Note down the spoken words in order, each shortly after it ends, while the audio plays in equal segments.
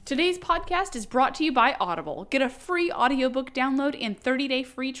Today's podcast is brought to you by Audible. Get a free audiobook download and 30-day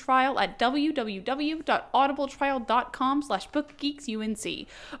free trial at www.audibletrial.com/bookgeeksunc.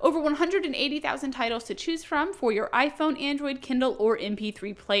 Over 180,000 titles to choose from for your iPhone, Android, Kindle, or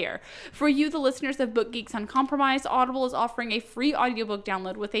MP3 player. For you, the listeners of Book Geeks Uncompromised, Audible is offering a free audiobook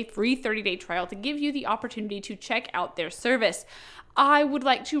download with a free 30-day trial to give you the opportunity to check out their service. I would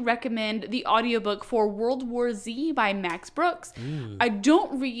like to recommend the audiobook for World War Z by Max Brooks. I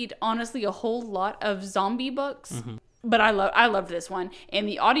don't read, honestly, a whole lot of zombie books, but I love this one. And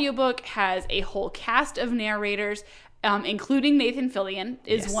the audiobook has a whole cast of narrators, including Nathan Fillion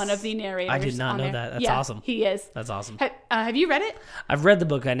is one of the narrators. I did not know that. That's awesome. He is. That's awesome. Have you read it? I've read the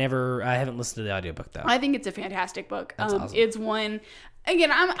book. I haven't listened to the audiobook, though. I think it's a fantastic book. That's awesome. It's one...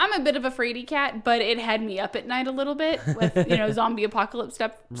 Again, I'm a bit of a fraidy cat, but it had me up at night a little bit with, zombie apocalypse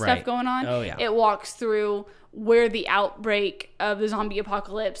stuff going on. Oh, yeah. It walks through where the outbreak of the zombie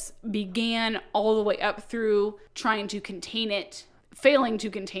apocalypse began all the way up through trying to contain it, failing to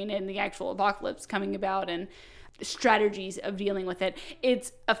contain it, and the actual apocalypse coming about, and strategies of dealing with it.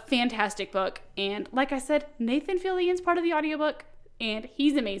 It's a fantastic book. And like I said, Nathan Fillion's part of the audiobook, and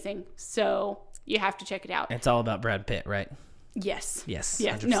he's amazing. So you have to check it out. It's all about Brad Pitt, right? Yes.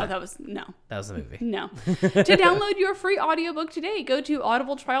 100%. No, that was the movie. No. To download your free audiobook today, go to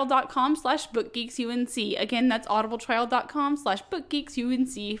audibletrial.com/bookgeeksunc. Again, that's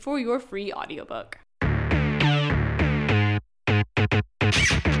audibletrial.com/bookgeeksunc for your free audiobook.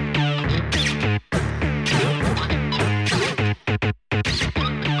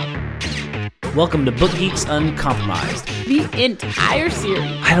 Welcome to Book Geeks Uncompromised. The entire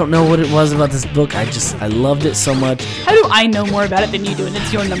series. I don't know what it was about this book. I loved it so much. How do I know more about it than you do? And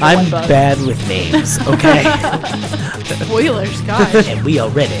it's your number one I'm book. bad with names, okay? Spoilers, gosh. And we are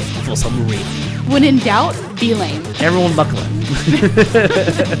ready for some reading. When in doubt, be lame. Everyone buckle in.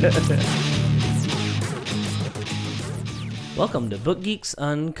 Welcome to Book Geeks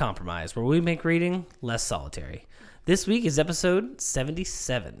Uncompromised, where we make reading less solitary. This week is episode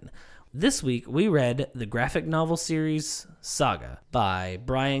 77. This week, we read the graphic novel series Saga by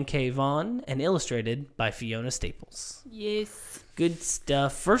Brian K. Vaughan and illustrated by Fiona Staples. Yes. Good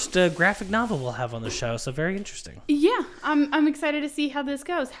stuff. First graphic novel we'll have on the show, so very interesting. Yeah, I'm excited to see how this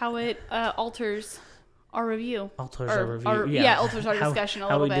goes, how it alters our review. Alters our review. Alters our discussion a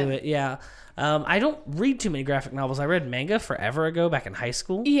little bit. How we do it, yeah. I don't read too many graphic novels. I read manga forever ago, back in high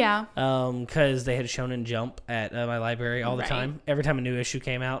school. Yeah. Because they had Shonen Jump at my library all the time. Every time a new issue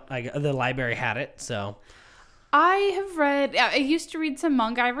came out, the library had it, so... I used to read some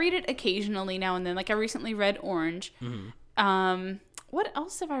manga. I read it occasionally now and then. Like, I recently read Orange. Mm-hmm. What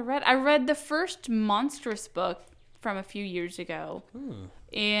else have I read? I read the first Monstrous book from a few years ago.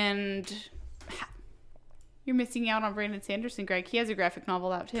 And... You're missing out on Brandon Sanderson, Greg. He has a graphic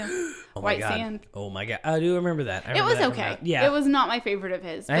novel out, too. White Sand. Oh, my God. I do remember that. It was okay. Yeah. It was not my favorite of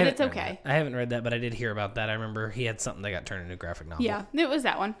his, but it's okay. I haven't read that, but I did hear about that. I remember he had something that got turned into a graphic novel. Yeah, it was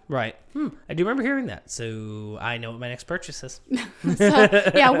that one. Right. I do remember hearing that, so I know what my next purchase is.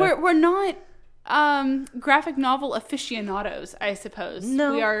 We're not graphic novel aficionados, I suppose.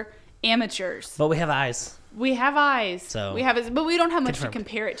 No. We are amateurs. But we have eyes. We have eyes. So but we don't have much to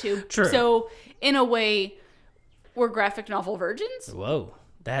compare it to. True. So, in a way... We're graphic novel virgins? Whoa.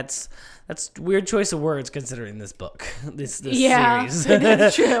 That's a weird choice of words considering this book. This series.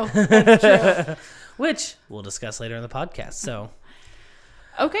 That's true. That's true. Which we'll discuss later in the podcast. So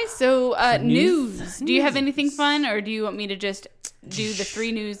okay, so news. Do you have anything fun, or do you want me to just do the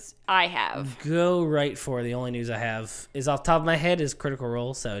 3 news I have? Go right for the only news I have is off the top of my head is Critical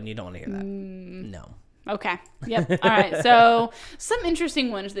Role, so you don't want to hear that. No. Okay. Yep. All right. So some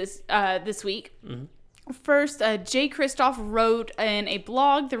interesting ones this week. Mm-hmm. First, Jay Kristoff wrote in a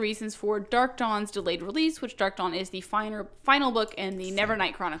blog the reasons for Dark Dawn's delayed release, which Dark Dawn is the final book in the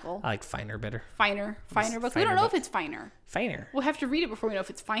Nevernight Chronicle. I like Finer better. Finer book. We don't know if it's Finer. Finer. We'll have to read it before we know if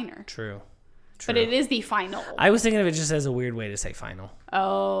it's Finer. True. But it is the final. I was thinking of it just as a weird way to say final.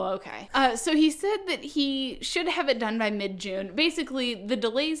 Oh, okay. So he said that he should have it done by mid-June. Basically, the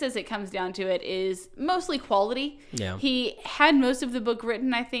delays as it comes down to it is mostly quality. Yeah. He had most of the book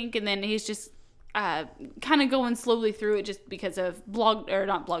written, I think, and then he's just... kind of going slowly through it just because of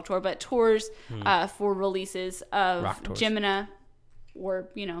tours for releases of Gemina or,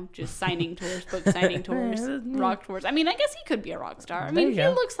 just signing tours, book signing tours, rock tours. I mean, I guess he could be a rock star. I mean, he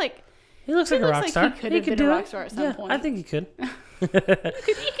looks like a rock star. He could have been a rock star at some point. I think he could. He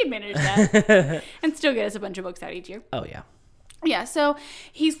could manage that and still get us a bunch of books out each year. Oh, yeah. Yeah, so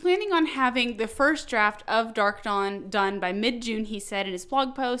he's planning on having the first draft of Dark Dawn done by mid-June, he said in his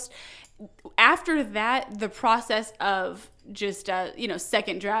blog post. After that, the process of just,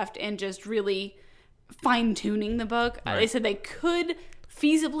 second draft and just really fine-tuning the book. Right. They said they could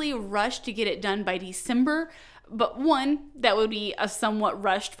feasibly rush to get it done by December. But one, that would be a somewhat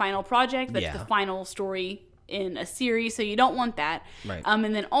rushed final project. That's the final story in a series, so you don't want that. Right.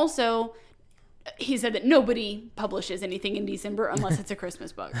 And then also, he said that nobody publishes anything in December unless it's a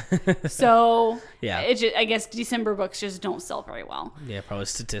Christmas book. So I guess December books just don't sell very well. Yeah, probably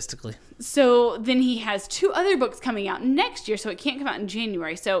statistically. So then he has 2 other books coming out next year, so it can't come out in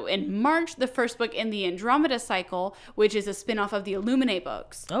January. So in March, the first book in the Andromeda cycle, which is a spinoff of the Illuminate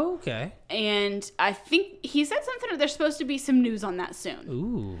books. Oh, okay. And I think he said something that there's supposed to be some news on that soon.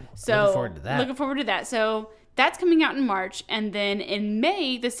 Ooh, so looking forward to that. Looking forward to that. So that's coming out in March. And then in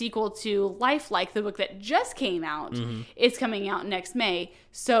May, the sequel to Lifelike, the book that just came out, is coming out next May.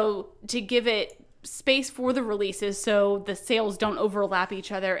 So to give it space for the releases so the sales don't overlap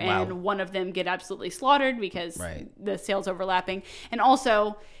each other and one of them get absolutely slaughtered because the sales overlapping. And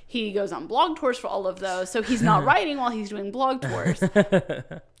also, he goes on blog tours for all of those. So he's not writing while he's doing blog tours.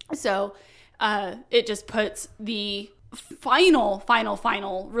 So it just puts the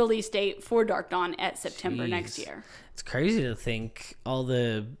final release date for Dark Dawn at September next year. It's crazy to think all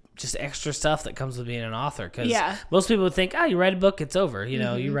the just extra stuff that comes with being an author, because most people would think, you write a book, it's over.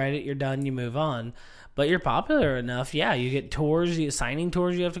 You write it, you're done, you move on. But you're popular enough, you get tours, signing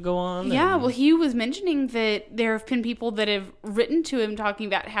tours you have to go on. Yeah, well, he was mentioning that there have been people that have written to him talking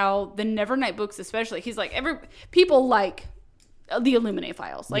about how the Nevernight books especially, he's like, people like the Illuminate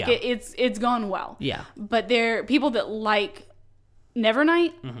files. Like, it's gone well. Yeah. But there are people that like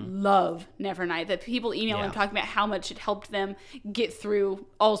Nevernight, love Nevernight. That people email him talking about how much it helped them get through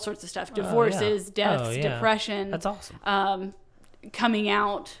all sorts of stuff. Divorces, deaths, depression. That's awesome. Coming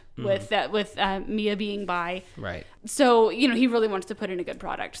out with Mia being bi. Right. So, he really wants to put in a good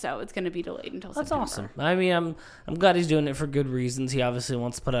product. So it's going to be delayed until September. That's awesome. I mean, I'm glad he's doing it for good reasons. He obviously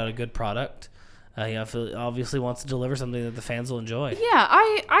wants to put out a good product. He obviously wants to deliver something that the fans will enjoy. Yeah,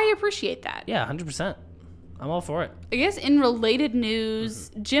 I appreciate that. Yeah, 100%. I'm all for it. I guess in related news,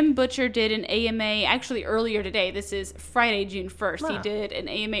 Jim Butcher did an AMA actually earlier today. This is Friday, June 1st. He did an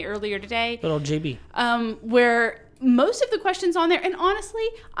AMA earlier today. Good old JB. Where most of the questions on there, and honestly,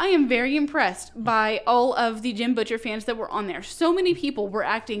 I am very impressed by all of the Jim Butcher fans that were on there. So many people were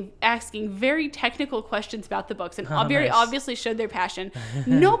asking very technical questions about the books and obviously showed their passion.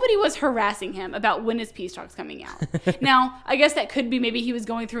 Nobody was harassing him about when is Peace Talks coming out. Now, I guess that could be maybe he was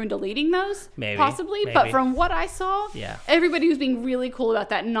going through and deleting those, possibly. But from what I saw, everybody was being really cool about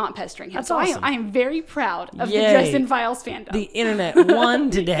that and not pestering him. That's so awesome. I am very proud of the Dresden Files fandom. The internet won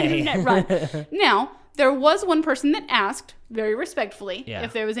today. The internet run. Now, there was one person that asked, very respectfully,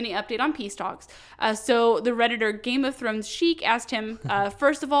 if there was any update on Peace Talks. So the Redditor Game of Thrones Chic asked him,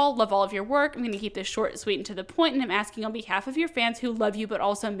 first of all, love all of your work. I'm going to keep this short, sweet, and to the point, and I'm asking on behalf of your fans who love you but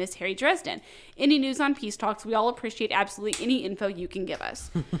also miss Harry Dresden. Any news on Peace Talks? We all appreciate absolutely any info you can give us.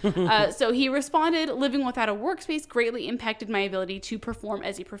 So he responded, living without a workspace greatly impacted my ability to perform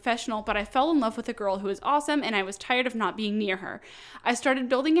as a professional, but I fell in love with a girl who is awesome, and I was tired of not being near her. I started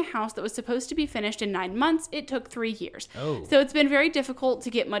building a house that was supposed to be finished in 9 months. It took 3 years. So it's been very difficult to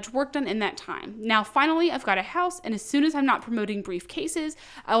get much work done in that time. Now, finally, I've got a house, and as soon as I'm not promoting briefcases,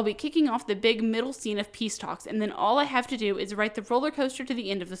 I will be kicking off the big middle scene of Peace Talks, and then all I have to do is write the roller coaster to the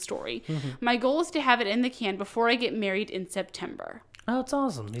end of the story. My goal is to have it in the can before I get married in September. Oh, it's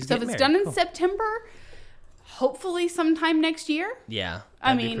awesome. So if it's done in September, hopefully sometime next year. Yeah,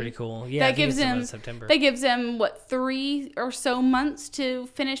 that'd be pretty cool. Yeah, that gives him what, 3 or so months to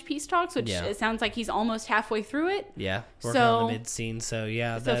finish Peace Talks, which it sounds like he's almost halfway through it. Yeah, working on the mid scene. So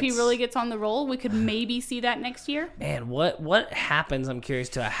if he really gets on the roll, we could maybe see that next year. Man, what happens? I'm curious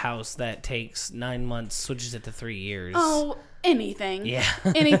to a house that takes 9 months, switches it to 3 years. Oh. Anything. Yeah.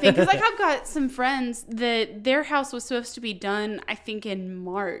 Anything. Because I've got some friends that their house was supposed to be done, I think, in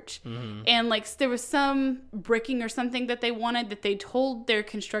March. And there was some bricking or something that they wanted that they told their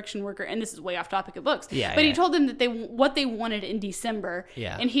construction worker, and this is way off topic of books. But he told them that what they wanted in December.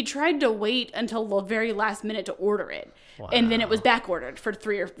 Yeah. And he tried to wait until the very last minute to order it. Wow. And then it was back ordered for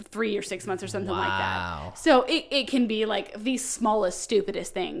 3 or 6 months or something like that. So it can be the smallest,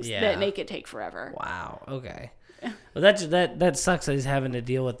 stupidest things that make it take forever. Wow. Okay. Well, that sucks that he's having to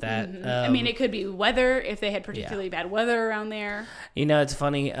deal with that. I mean, it could be weather, if they had particularly bad weather around there. It's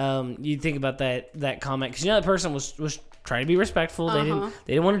funny. You think about that comment, because that person was trying to be respectful. They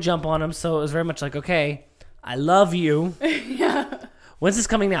didn't want to jump on him, so it was very much like, okay, I love you. When's this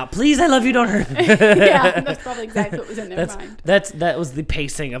coming out? Please, I love you, don't hurt me. Yeah, that's probably exactly what was in their mind. That was the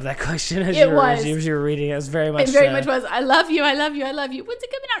pacing of that question as you were reading. It was very much. It very much was. I love you. I love you. I love you. When's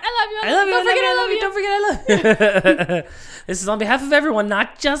it coming out? I love you. I love you. Don't forget I love you. Don't forget I love you. This is on behalf of everyone,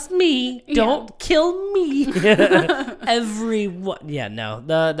 not just me. Don't kill me. Everyone. Yeah,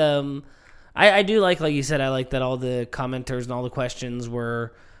 no. I do like you said, I like that all the commenters and all the questions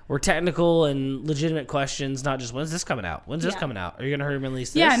were technical and legitimate questions, not just, when's this coming out? When's this coming out? Are you going to hurry and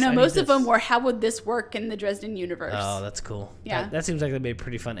release this? Yeah, no, most of them were, how would this work in the Dresden universe? Oh, that's cool. Yeah. That seems like that'd be a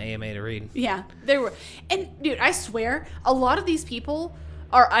pretty fun AMA to read. Yeah, there were. And, dude, I swear, a lot of these people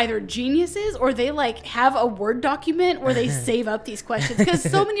are either geniuses or they, have a Word document where they save up these questions. Because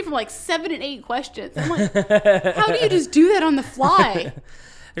so many from, 7 and 8 questions. I'm like, how do you just do that on the fly?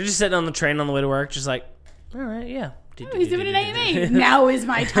 They're just sitting on the train on the way to work, just like, all right, yeah. He's doing an AMA. Now is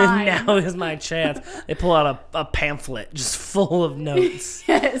my time. Now is my chance. They pull out a pamphlet just full of notes.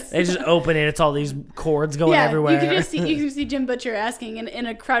 Yes. They just open it. It's all these cords going everywhere. You can see Jim Butcher asking in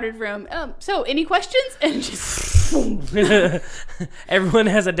a crowded room, so any questions? And just boom. Everyone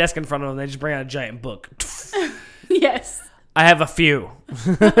has a desk in front of them. They just bring out a giant book. Yes. I have a few.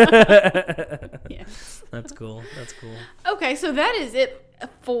 Yes. That's cool. Okay, so that is it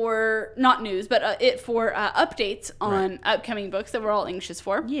for, not news, but it for updates on upcoming books that we're all anxious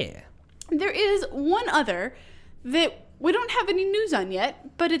for. Yeah. There is one other that we don't have any news on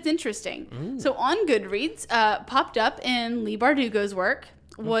yet, but it's interesting. Ooh. So on Goodreads, popped up in Leigh Bardugo's work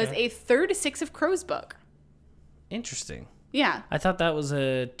was a third Six of Crows book. Interesting. Yeah. I thought that was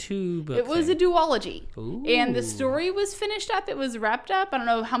a 2-book It was thing. a duology. Ooh. And the story was finished up. It was wrapped up. I don't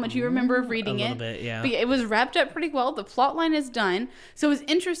know how much you remember of reading it. A little bit, yeah. But it was wrapped up pretty well. The plot line is done. So it was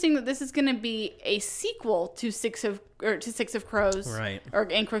interesting that this is going to be a sequel to Six of Crows, right,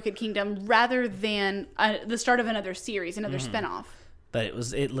 and Crooked Kingdom, rather than the start of another series, another spinoff. But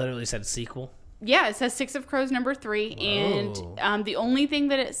it literally said sequel. Yeah, it says Six of Crows number 3, Whoa. and the only thing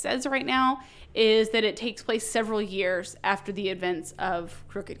that it says right now is that it takes place several years after the events of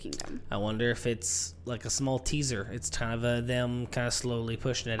Crooked Kingdom. I wonder if it's like a small teaser. It's kind of them kind of slowly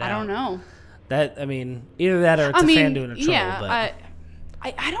pushing it out. I don't know. Either that or it's a fan doing a troll. Yeah, but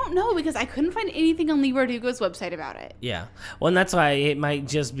I don't know, because I couldn't find anything on Leigh Bardugo's website about it. Yeah. Well, and that's why it might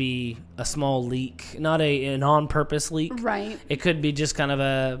just be a small leak, not an on-purpose leak. Right. It could be just kind of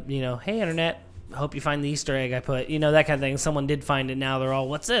a, hey, Internet, hope you find the Easter egg I put, that kind of thing. Someone did find it. Now they're all,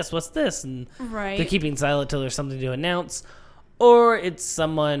 what's this? And they're keeping silent till there's something to announce. Or it's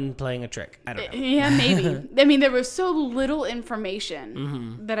someone playing a trick. I don't know. Yeah, maybe. There was so little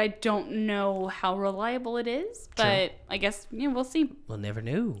information that I don't know how reliable it is. But I guess, we'll see. We'll never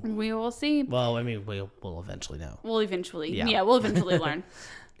know. We will see. Well, we'll eventually know. We'll eventually learn.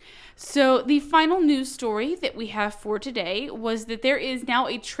 So the final news story that we have for today was that there is now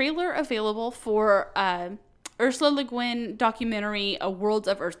a trailer available for Ursula le Guin documentary, A Worlds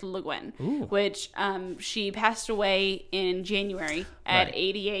of Ursula le Guin, which she passed away in January at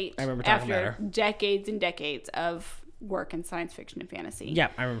 88. I remember talking about her. Decades and decades of work in science fiction and fantasy. Yeah,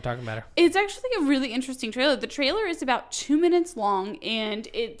 I remember talking about her. It's actually a really interesting trailer. The trailer is about 2 minutes long, and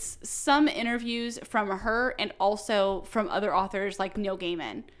it's some interviews from her and also from other authors like Neil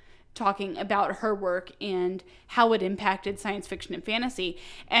Gaiman, talking about her work and how it impacted science fiction and fantasy.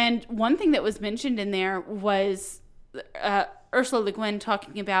 And one thing that was mentioned in there was Ursula le Guin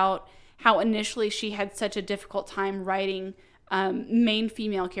talking about how initially she had such a difficult time writing main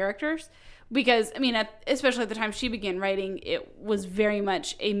female characters, because especially at the time she began writing, it was very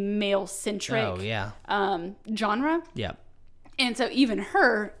much a male-centric genre. Yeah. And so even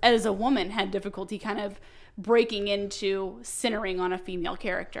her, as a woman, had difficulty kind of breaking into centering on a female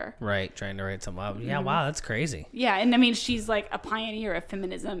character. Right, trying to write something out. Yeah, wow, that's crazy. Yeah, and she's like a pioneer of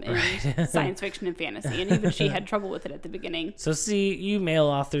feminism in science fiction and fantasy, and even she had trouble with it at the beginning. So see, you male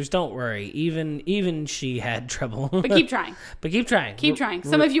authors, don't worry. Even she had trouble. But keep trying. Keep trying.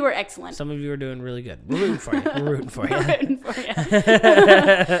 Some of you are excellent. Some of you are doing really good. We're rooting for you. We're rooting for you.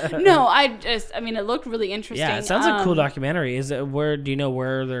 No, it looked really interesting. Yeah, it sounds like a cool documentary. Do you know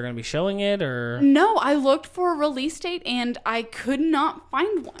where they're going to be showing it, or? No, I looked for a release date and I could not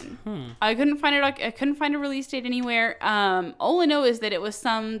find one. I couldn't find it. I couldn't find a release date anywhere. All I know is that it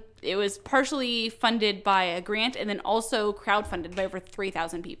was partially funded by a grant and then also crowdfunded by over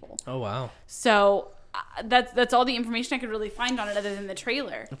 3,000 people. Oh wow! So that's all the information I could really find on it, other than the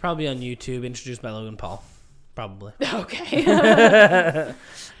trailer. It'll probably be on YouTube, introduced by Logan Paul. Probably. Okay.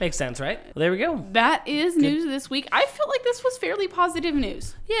 Makes sense, right? Well, there we go. That is news this week. I feel like this was fairly positive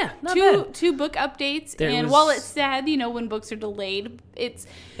news. Yeah, not bad. Two book updates, while it's sad, when books are delayed, it's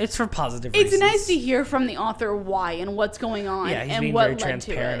for positive reasons. It's nice to hear from the author why and what's going on. Yeah, he's and being what very led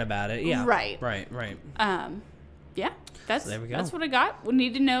transparent to it. about it. Yeah, right. Yeah, that's so there we go. That's what I got. We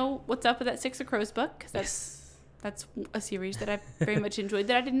need to know what's up with that Six of Crows book because that's a series that I very much enjoyed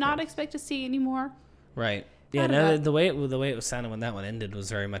that I did not expect to see anymore. Right. Yeah. No, the way it was sounding when that one ended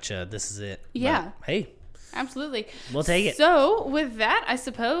was very much this is it. Yeah. But, hey. Absolutely. We'll take it. So with that, I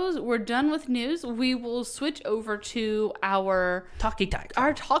suppose we're done with news. We will switch over to our talkie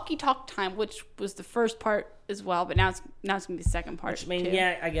talk time, which was the first part as well, but now it's gonna be the second part. Which, I mean,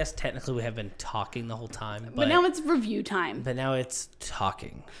 yeah, I guess technically we have been talking the whole time, but now it's review time. But now it's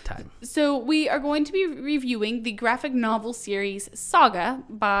talking time. So we are going to be reviewing the graphic novel series Saga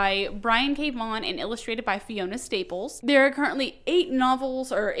by Brian K. Vaughan and illustrated by Fiona Staples. There are currently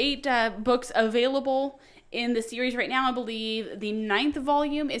 8 books available in the series right now. I believe the 9th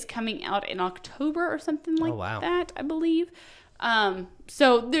volume is coming out in October or something like that, I believe.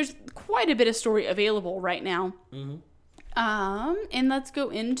 So there's quite a bit of story available right now. Mm-hmm. And let's go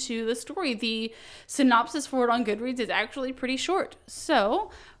into the story. The synopsis for it on Goodreads is actually pretty short.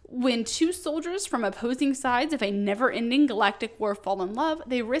 So, when 2 soldiers from opposing sides of a never-ending galactic war fall in love,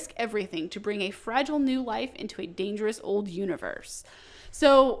 they risk everything to bring a fragile new life into a dangerous old universe.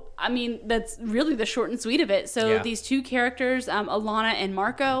 So, I mean, that's really the short and sweet of it. So these 2 characters, Alana and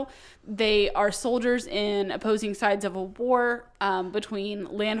Marco, they are soldiers in opposing sides of a war between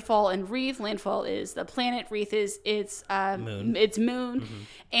Landfall and Wreath. Landfall is the planet. Wreath is its moon. Mm-hmm.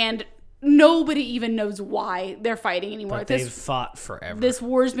 And nobody even knows why they're fighting anymore. But they've fought forever. This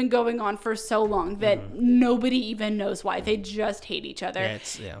war's been going on for so long that nobody even knows why. They just hate each other.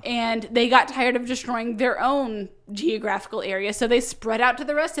 And they got tired of destroying their own geographical area, so they spread out to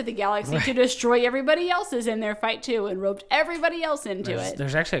the rest of the galaxy to destroy everybody else's in their fight too, and roped everybody else into it.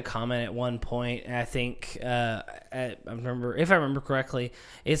 There's actually a comment at one point, and I think if I remember correctly,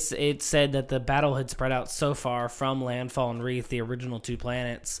 it said that the battle had spread out so far from Landfall and Wreath, the original 2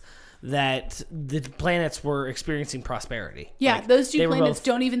 planets, that the planets were experiencing prosperity. Yeah, like, those 2 planets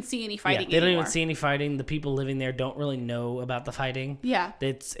don't even see any fighting anymore. They don't even see any fighting. The people living there don't really know about the fighting. Yeah.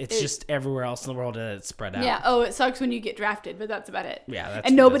 It's just everywhere else in the world that it's spread out. Yeah. Oh, it sucks when you get drafted, but that's about it. Yeah.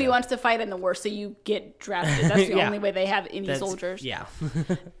 And nobody wants to fight in the war, so you get drafted. That's the only way they have any soldiers. Yeah.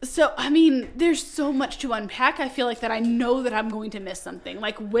 So, I mean, there's so much to unpack. I feel like that I know that I'm going to miss something.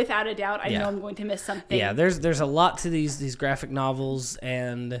 Like, without a doubt, I know I'm going to miss something. Yeah, there's a lot to these graphic novels,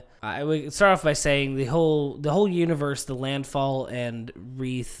 and I would start off by saying the whole universe, the Landfall and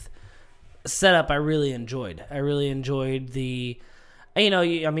Wreath setup, I really enjoyed. I really enjoyed the,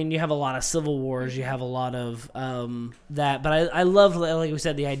 you have a lot of civil wars, you have a lot of that, but I love, like we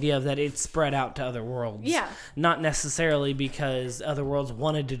said, the idea of that it's spread out to other worlds. Yeah. Not necessarily because other worlds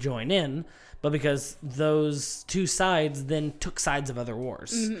wanted to join in, but because those 2 sides then took sides of other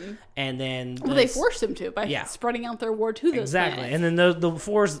wars. Mm-hmm. And then... they forced them to by spreading out their war to those planets. And then the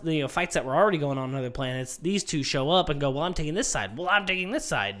wars, the fights that were already going on other planets, these 2 show up and go, well, I'm taking this side. Well, I'm taking this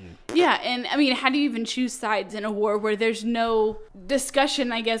side. Yeah, and I mean, how do you even choose sides in a war where there's no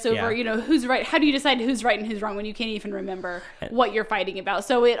discussion, I guess, over, who's right? How do you decide who's right and who's wrong when you can't even remember what you're fighting about?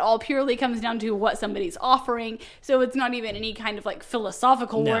 So it all purely comes down to what somebody's offering. So it's not even any kind of like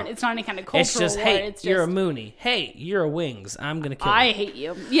philosophical war. It's not any kind of cultural It's just, hey, you're a Mooney. Hey, you're a Wings. I'm going to kill you. I hate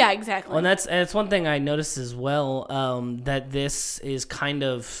you. Yeah, exactly. Well, and that's one thing I noticed as well, that this is kind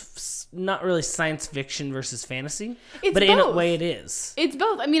of not really science fiction versus fantasy, but both. In a way it is. It's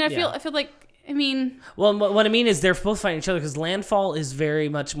both. I mean, I feel like, well, what I mean is they're both fighting each other because Landfall is very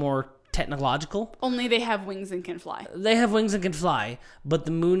much more technological. Only they have wings and can fly. They have wings and can fly, but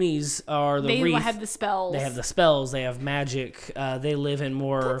the Moonies are the Wreath. They have the spells. They have the spells. They have magic. They live in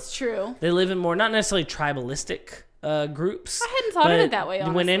more... That's true. They live in more, not necessarily tribalistic groups. I hadn't thought of it that way,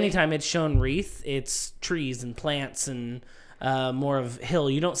 honestly. When anytime it's shown Wreath, it's trees and plants and more of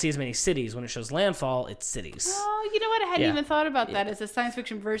hill. You don't see as many cities. When it shows Landfall, it's cities. Oh, you know what? I hadn't even thought about that as a science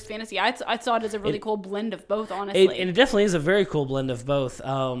fiction versus fantasy. I saw it as a really cool blend of both, honestly. And it definitely is a very cool blend of both.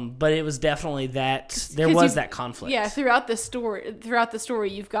 But it was definitely that there was that conflict. Yeah, throughout the story,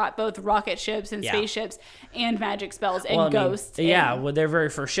 you've got both rocket ships and spaceships and magic spells and ghosts. With their very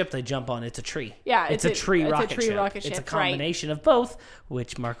first ship they jump on, it's a tree. Yeah, it's a tree rocket ship. It's a combination of both,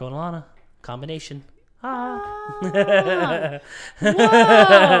 which Marco and Alana combination. Whoa!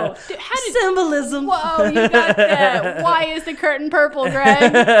 Symbolism. Whoa, you got that. Why is the curtain purple,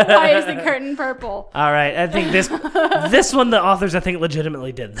 Greg? Why is the curtain purple? All right, I think this one the authors I think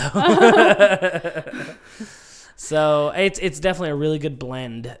legitimately did though. So it's definitely a really good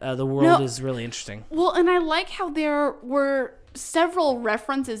blend. The world is really interesting. Well, and I like how there were several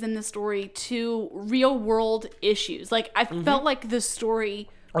references in the story to real world issues. Like, I felt like the story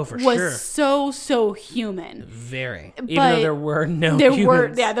was so human. Very. Even though there were no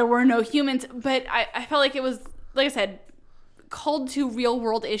humans. There were no humans. But I felt like it was, like I said, called to real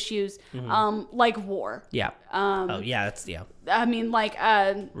world issues, like war. Yeah. I mean, like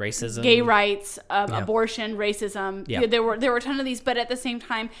racism, gay rights, abortion, racism. Yeah. There were a ton of these, but at the same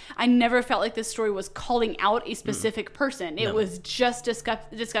time, I never felt like this story was calling out a specific person. It was just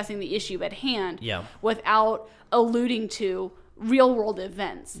discussing the issue at hand, without alluding to real world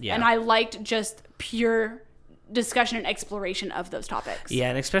events. Yeah. And I liked just pure discussion and exploration of those topics. Yeah,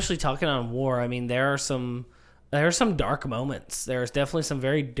 and especially talking on war. I mean, there are some dark moments. There's definitely some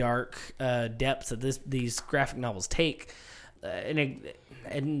very dark depths that these graphic novels take.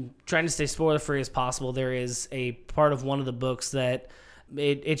 And trying to stay spoiler free as possible, there is a part of one of the books that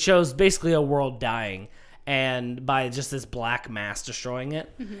it shows basically a world dying, and by just this black mass destroying it,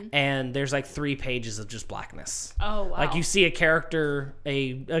 and there's like 3 pages of just blackness. Oh wow! Like, you see a character that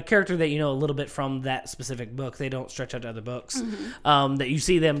you know a little bit from that specific book. They don't stretch out to other books. That you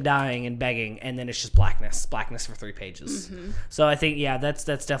see them dying and begging, and then it's just blackness for 3 pages. So I think that's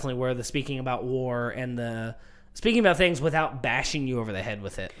definitely where the speaking about war and the speaking about things without bashing you over the head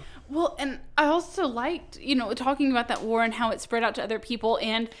with it. Well, and I also liked, talking about that war and how it spread out to other people,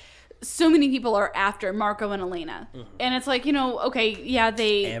 and so many people are after Marco and Elena. And it's like,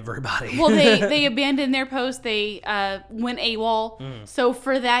 everybody. Well, they abandoned their post. They went AWOL. So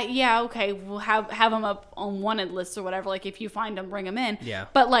for that, we'll have them up on wanted lists or whatever. Like, if you find them, bring them in. Yeah.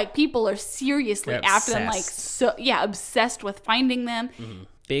 But like, people are seriously after them, like, obsessed with finding them.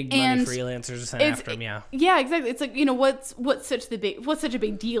 Big money freelancers sent after him, Yeah, exactly. It's like, what's such a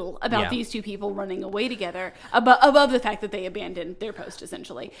big deal about these two people running away together above the fact that they abandoned their post,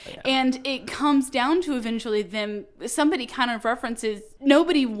 essentially. Yeah. And it comes down to eventually somebody kind of references,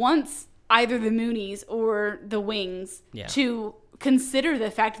 nobody wants either the Moonies or the Wings to consider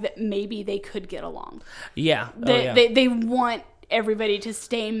the fact that maybe they could get along. Yeah. They want everybody to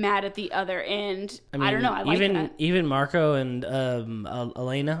stay mad at the other, and I don't know. I like that. Even Marco and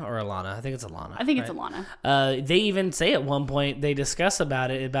Elena or Alana. I think it's Alana. It's Alana. They even say at one point, they discuss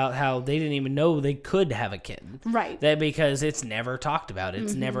about how they didn't even know they could have a kid. Right. That because it's never talked about.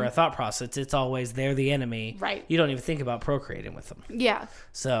 It's never a thought process. It's always they're the enemy. Right. You don't even think about procreating with them. Yeah.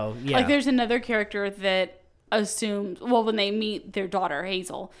 So like, there's another character that assumes, when they meet their daughter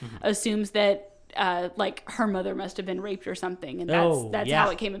Hazel, assumes that like her mother must have been raped or something, and that's how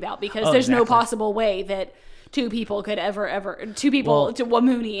it came about, because there's no possible way that two people could ever to a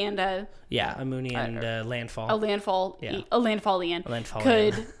Mooney and a Mooney and Landfall, a Landfallian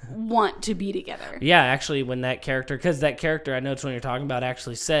could want to be together. Yeah, actually, when that character, because that character I know it's when you're talking about,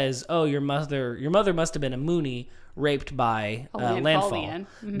 actually says, "Oh, your mother must have been a Mooney raped by Landfall,"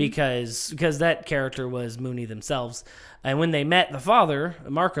 because that character was Mooney themselves. And when they met the father,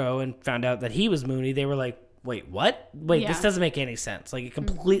 Marco, and found out that he was Mooney, they were like, wait, what? This doesn't make any sense. Like, it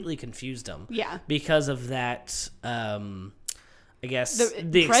completely confused them. Yeah. Because of that, I guess...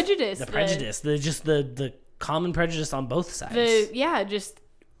 The prejudice. The prejudice. The common prejudice on both sides. Just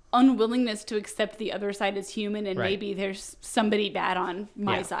unwillingness to accept the other side as human, and maybe there's somebody bad on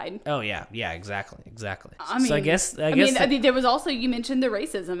my side. Oh yeah, exactly. I mean, so I guess there was also, you mentioned the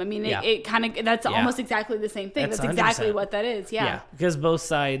racism. I mean, it kind of, that's almost exactly the same thing. That's exactly what that is. Yeah, because both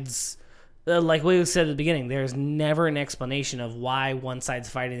sides, like we said at the beginning, there's never an explanation of why one side's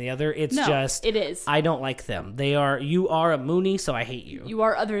fighting the other. It's it is. I don't like them. You are a Mooney, so I hate you. You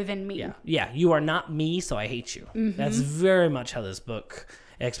are other than me. Yeah. You are not me, so I hate you. That's very much how this book,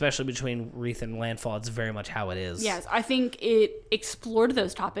 especially between Wreath and Landfall, it's very much how it is. Yes, I think it explored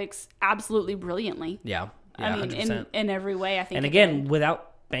those topics absolutely brilliantly. Yeah, I mean, 100%. in every way, I think. And again,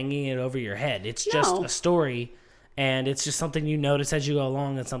 without banging it over your head, it's just a story, and it's just something you notice as you go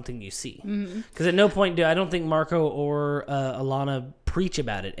along, and something you see. Because at no point I don't think Marco or Alana preach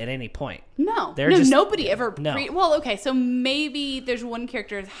about it at any point. Nobody ever. Well, okay, so maybe there's one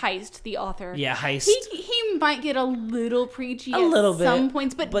character, Heist, the author. Yeah, Heist. He might get a little preachy at some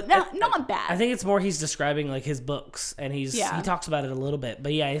points, but not bad. I think it's more he's describing like his books, and he talks about it a little bit.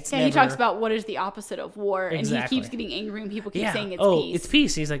 But he talks about what is the opposite of war, and he keeps getting angry when people keep saying it's peace. It's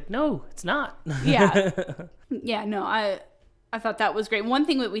peace. He's like, no, it's not. I thought that was great. One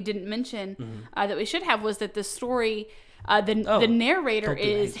thing that we didn't mention that we should have was that the story. The narrator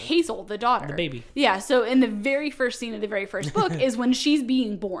is Hazel, the daughter. The baby. Yeah, so in the very first scene of the very first book is when she's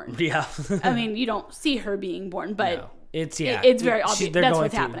being born. Yeah. I mean, you don't see her being born, but It's very obvious. That's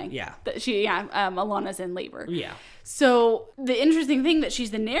what's happening. Yeah. Alana's in labor. Yeah. So the interesting thing that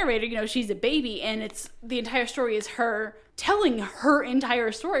she's the narrator, she's a baby, and it's the entire story is her telling her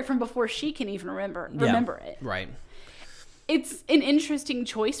entire story from before she can even remember it. Right. It's an interesting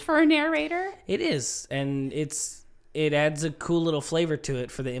choice for a narrator. It is, and it adds a cool little flavor to it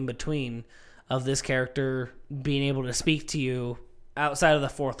for the in-between of this character being able to speak to you outside of the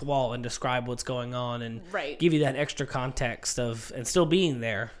fourth wall and describe what's going on and give you that extra context and still being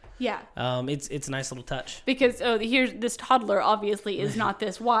there. Yeah. It's a nice little touch. Because, here's this toddler obviously is not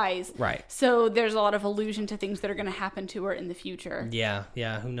this wise. Right. So there's a lot of allusion to things that are going to happen to her in the future. Yeah.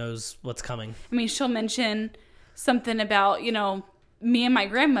 Who knows what's coming? I mean, she'll mention something about, me and my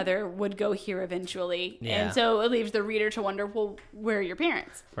grandmother would go here eventually. Yeah. And so it leaves the reader to wonder, well, where are your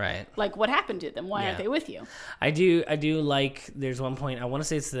parents? Right. Like, what happened to them? Why aren't they with you? I do like, there's one point, I want to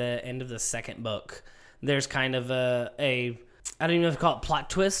say it's the end of the second book. There's kind of a I don't even know if to call it plot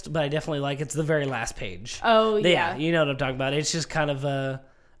twist, but I definitely like it's the very last page. Oh, yeah. You know what I'm talking about. It's just kind of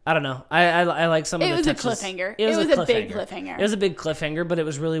I don't know. I like some of the touches. It was a cliffhanger. It was a big cliffhanger. It was a big cliffhanger, but it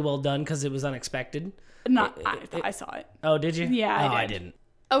was really well done because it was unexpected. I saw it. Oh, did you? Yeah, I didn't.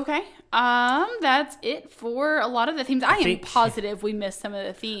 Okay. That's it for a lot of the themes. I am positive we missed some of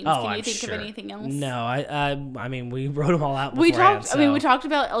the themes. Can you think of anything else? No, I mean, we wrote them all out beforehand. We talked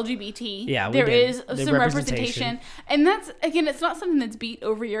about LGBT. Yeah, there is some representation. And that's, again, it's not something that's beat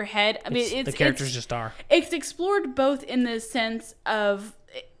over your head. I mean, it's the characters just are. It's explored both in the sense of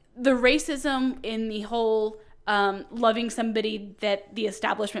the racism in the whole loving somebody that the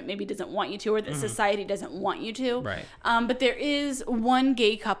establishment maybe doesn't want you to, or that society doesn't want you to. Right. But there is one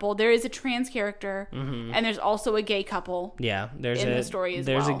gay couple. There is a trans character, and there's also a gay couple. Yeah, there's the story as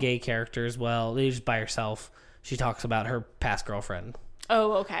well. There's a gay character as well. She's by herself. She talks about her past girlfriend.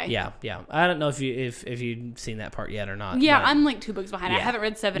 Oh, okay. Yeah. I don't know if you've seen that part yet or not. Yeah, I'm like 2 books behind. I haven't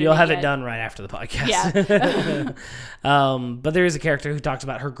read 7. You'll have it done right after the podcast. Yeah. But there is a character who talks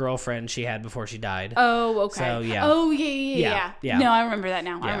about her girlfriend she had before she died. Oh, okay. So yeah. Oh, yeah. No, I remember that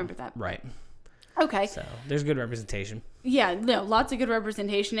now. Yeah. I remember that. Right. Okay. So there's good representation. Yeah, no, lots of good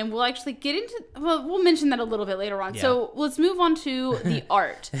representation, and we'll actually get into. Well, we'll mention that a little bit later on. Yeah. So let's move on to the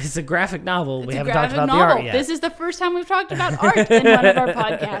art. It's a graphic novel. We haven't talked about the art yet. This is the first time we've talked about art in one of our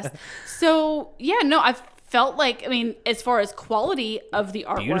podcasts. So yeah, no, I've felt like, I mean, as far as quality of the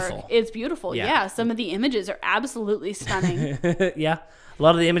artwork, it's beautiful. Yeah, some of the images are absolutely stunning. Yeah. A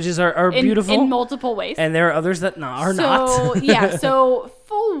lot of the images are beautiful. In multiple ways. And there are others that are not. Yeah, so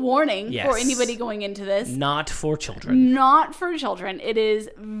full warning for anybody going into this. Not for children. Not for children. It is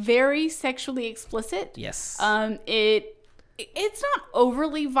very sexually explicit. Yes. It's not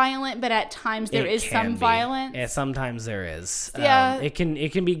overly violent, but at times there is some violence. Yeah, sometimes there is. Yeah. It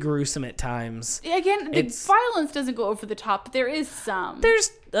can be gruesome at times. Again, the violence doesn't go over the top, but there is some.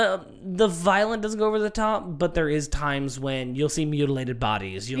 There's the violence doesn't go over the top, but there is times when you'll see mutilated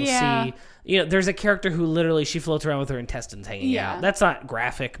bodies. You'll see, there's a character who literally she floats around with her intestines hanging out. That's not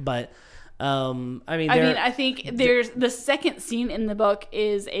graphic, but I think there's the second scene in the book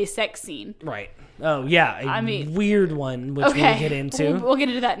is a sex scene. Right. Oh, yeah. Weird one, which we'll get into. We'll get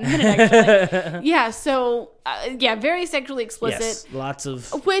into that in a minute, actually. Yeah, so, very sexually explicit. Yes, lots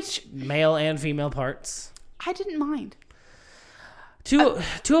of male and female parts. I didn't mind. To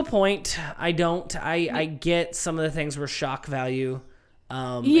a point, I don't. I get some of the things were shock value.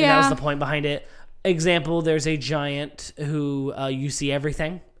 And that was the point behind it. Example, there's a giant who you see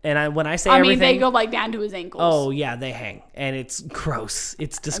everything. And when I say everything, they go like down to his ankles. Oh yeah, they hang, and it's gross.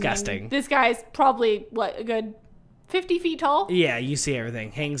 It's disgusting. This guy's probably a good 50 feet tall. Yeah, you see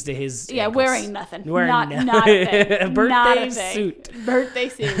everything. Hangs to his ankles. Wearing nothing. Not a thing. A birthday suit. Birthday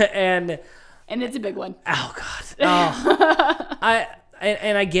suit. and it's a big one. Oh God. Oh.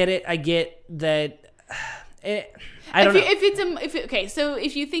 I get it. I get that. I don't know. So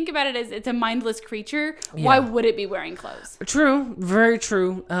if you think about it as it's a mindless creature, why would it be wearing clothes? True, very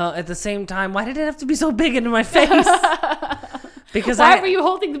true. At the same time, why did it have to be so big into my face? Because why were you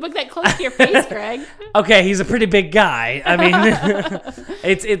holding the book that close to your face, Greg? Okay, he's a pretty big guy. I mean,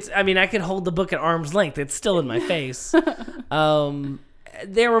 it's. I mean, I could hold the book at arm's length. It's still in my face.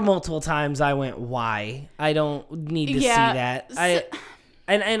 There were multiple times I went, "Why? I don't need to see that."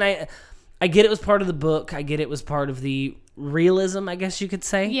 I get it was part of the book. I get it was part of the realism, I guess you could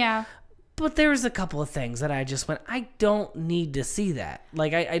say. Yeah. But there was a couple of things that I just went, I don't need to see that.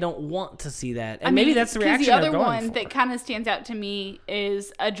 Like, I don't want to see that. And maybe that's the reaction the other one that kind of stands out to me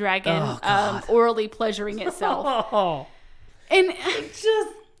is a dragon orally pleasuring itself. And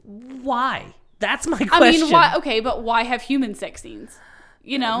just, why? That's my question. Why? Okay, but why have human sex scenes?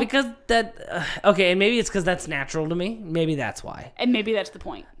 You know? Because that... okay, and maybe it's because that's natural to me. Maybe that's why. And maybe that's the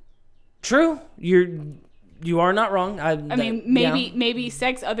point. True. You are not wrong. I mean, maybe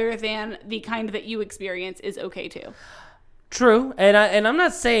sex other than the kind that you experience is okay too. True, and I'm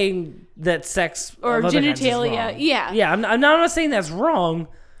not saying that sex or of other kinds is genitalia, wrong. yeah. I'm not saying that's wrong.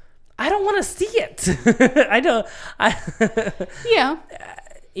 I don't want to see it. Yeah.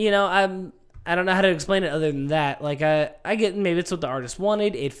 You know, I don't know how to explain it other than that. Like I get maybe it's what the artist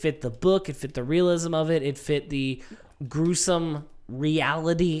wanted. It fit the book. It fit the realism of it. It fit the gruesome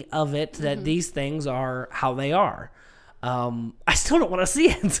reality of it that these things are how they are. I still don't want to see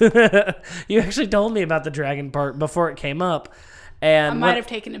it. You actually told me about the dragon part before it came up, and I might have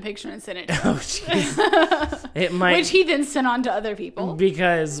taken a picture and sent it to him. Oh, jeez. It might, which he then sent on to other people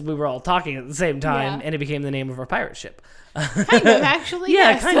because we were all talking at the same time, Yeah. and it became the name of our pirate ship. Kind of, actually.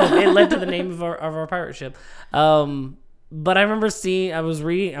 Yeah, yes. kind of. It led to the name of our pirate ship. But I remember I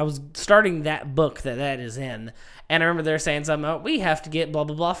was starting that book that is in, and I remember they're saying something about, we have to get blah,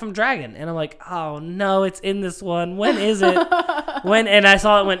 blah, blah from Dragon. And I'm like, oh, no, it's in this one. When is it? And I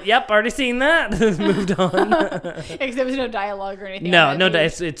saw it, went, yep, already seen that. Moved on. Because there was no dialogue or anything. No,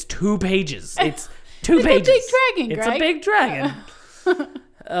 it's 2 pages. It's 2 pages. It's a big dragon, It's Greg. a big dragon.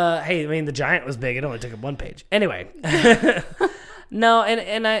 Hey, I mean, the giant was big. It only took up 1 page. Anyway. No,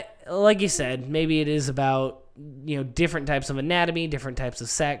 and I, like you said, maybe it is about, you know, different types of anatomy, different types of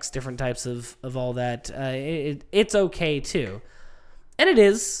sex, different types of all that. It's okay too, and it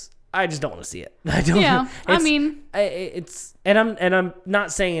is. I just don't want to see it. I don't. Yeah, I mean, it's and I'm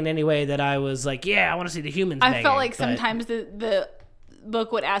not saying in any way that I was like, yeah, I want to see the humans. I felt like sometimes the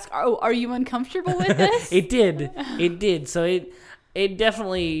book would ask, "Oh, are you uncomfortable with this?" It did. So it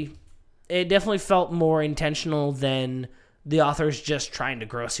definitely felt more intentional than the author's just trying to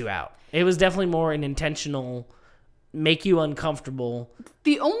gross you out. It was definitely more an intentional make you uncomfortable.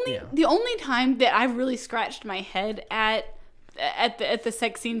 The only time that I really scratched my head at the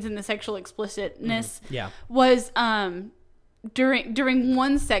sex scenes and the sexual explicitness was during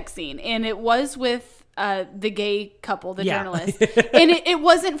one sex scene, and it was with the gay couple, the journalist. And it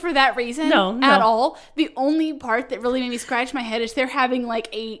wasn't for that reason at all. The only part that really made me scratch my head is they're having like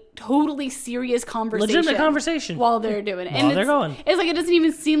a totally serious conversation. Legitimate conversation. While they're doing it. While they're going. It's like it doesn't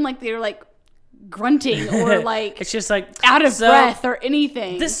even seem like they're like grunting or like it's just like out of breath or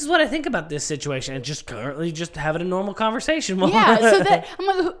anything. This is what I think about this situation. And just currently just having a normal conversation. Yeah, so that I'm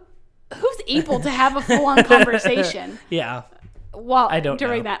like, who's able to have a full-on conversation? Yeah. Well, I don't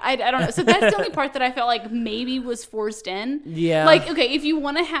during know. that, I don't know. So that's the only part that I felt like maybe was forced in. Yeah. Like, okay, if you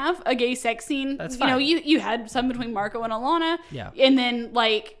want to have a gay sex scene, that's you know, fine. you had some between Marco and Alana. Yeah. And then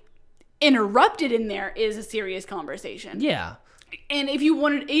like interrupted in there is a serious conversation. Yeah. And if you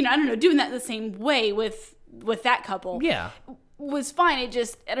wanted, you know, I don't know, doing that the same way with that couple. Yeah. Was fine. It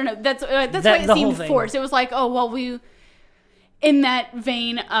just, I don't know. That's why it seemed forced. It was like, oh, well, in that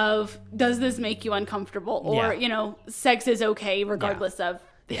vein of, does this make you uncomfortable? Or, you know, sex is okay regardless of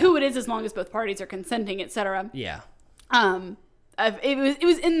who it is, as long as both parties are consenting, etc. Yeah. It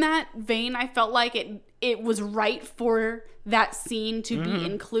was in that vein. I felt like it was right for that scene to be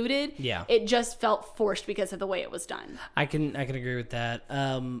included. Yeah. It just felt forced because of the way it was done. I can agree with that.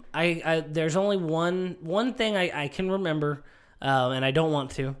 I there's only one thing I can remember, and I don't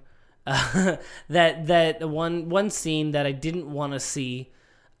want to. That one scene that I didn't want to see.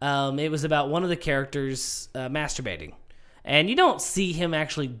 It was about one of the characters masturbating, and you don't see him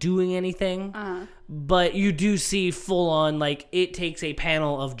actually doing anything, but you do see full on, like, it takes a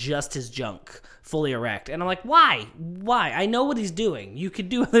panel of just his junk fully erect, and I'm like, why? I know what he's doing. You could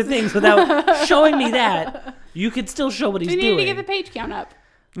do other things without showing me that. You could still show what he's doing. We need to get the page count up.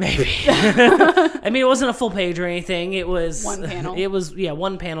 Maybe. I mean, it wasn't a full page or anything. It was one panel. It was,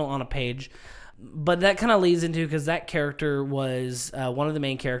 one panel on a page. But that kind of leads into, because that character was one of the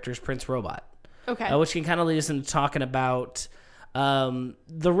main characters, Prince Robot. Okay. Which can kind of lead us into talking about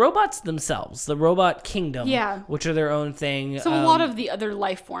the robots themselves, the robot kingdom, which are their own thing. So a lot of the other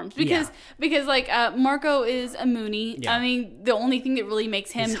life forms, because like Marco is a Mooney. Yeah. I mean, the only thing that really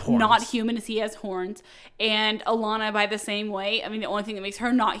makes him not human is he has horns, and Alana by the same way. I mean, the only thing that makes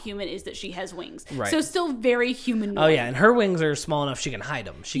her not human is that she has wings. Right. So still very human. Oh yeah, and her wings are small enough she can hide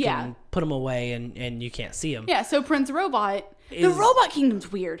them. She can put them away, and you can't see them. Yeah. So Prince Robot. The robot kingdom's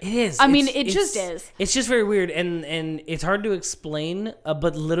weird. It is. I mean, it just is. It's just very weird, and it's hard to explain.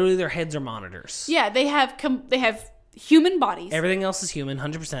 But literally, their heads are monitors. Yeah, they have human bodies. Everything else is human,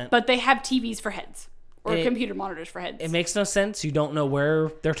 100%. But they have TVs for heads. Or computer monitors for heads. It makes no sense. You don't know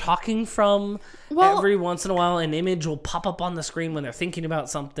where they're talking from. Well, every once in a while, an image will pop up on the screen when they're thinking about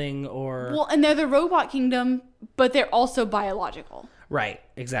something, or and they're the robot kingdom, but they're also biological. Right,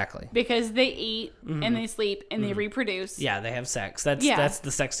 exactly. Because they eat and they sleep and they reproduce. Yeah, they have sex. That's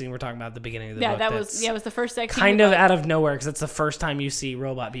the sex scene we're talking about at the beginning of the book. That was the first sex scene. Kind of out of nowhere, because it's the first time you see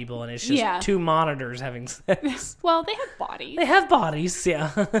robot people, and it's just two monitors having sex. Well, they have bodies. They have bodies,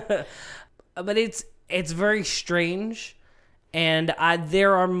 yeah. But it's very strange, and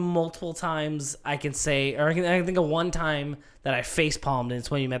there are multiple times I can say, or I can think of one time that I face palmed, and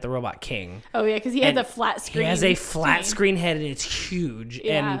it's when you met the Robot King. Oh yeah, because he has a flat screen. He has a flat screen head, and it's huge.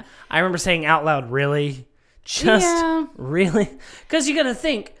 Yeah. And I remember saying out loud, "Really, really?" Because you got to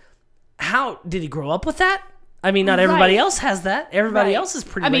think, how did he grow up with that? I mean, not everybody else has that. Everybody else is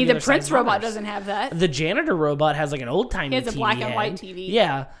pretty. I mean, the Prince robot doesn't have that. The janitor robot has like an old timey. He has a black and white TV.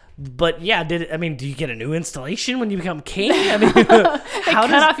 Yeah. But yeah, do you get a new installation when you become king? I mean, how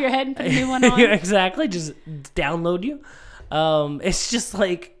cut off your head and put a new one on? Exactly, just download you. It's just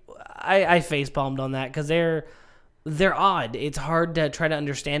like I face palmed on that because they're odd. It's hard to try to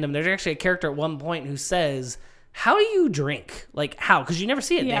understand them. There's actually a character at one point who says, "How do you drink? Like how? Because you never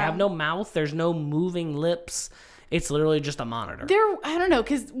see it. Yeah. They have no mouth. There's no moving lips. It's literally just a monitor." I don't know,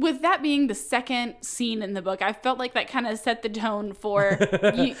 because with that being the second scene in the book, I felt like that kind of set the tone for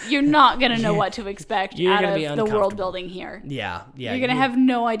you're not going to know what to expect out of the world building here. Yeah. You're going to have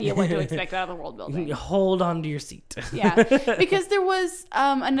no idea what to expect out of the world building. Hold on to your seat. Yeah, because there was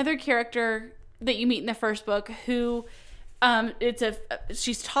another character that you meet in the first book who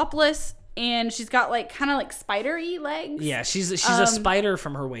she's topless. And she's got like kind of like spider-y legs. Yeah, she's a spider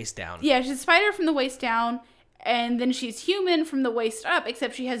from her waist down. Yeah, she's a spider from the waist down. And then she's human from the waist up,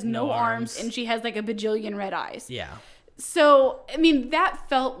 except she has no arms and she has like a bajillion red eyes. Yeah. So, I mean, that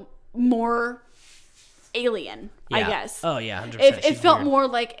felt more alien, I guess. Oh, yeah, 100%. It felt weird. More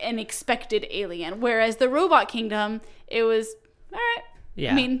like an expected alien. Whereas the Robot Kingdom, it was, all right.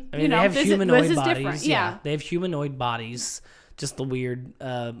 Yeah. I mean they have humanoid this bodies. Is different. Yeah. They have humanoid bodies, just the weird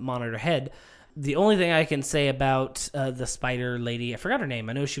monitor head. The only thing I can say about the spider lady, I forgot her name.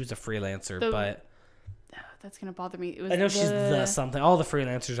 I know she was a freelancer, but... That's going to bother me. I know she's the something. All the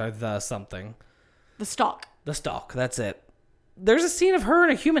freelancers are the something. The Stalk. The Stalk, that's it. There's a scene of her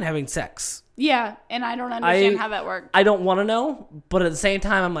and a human having sex. Yeah, and I don't understand how that worked. I don't want to know, but at the same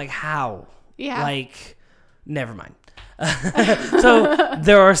time, I'm like, how? Yeah. Like, never mind. So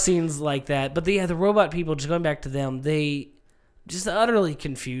there are scenes like that. But the robot people, just going back to them, they just utterly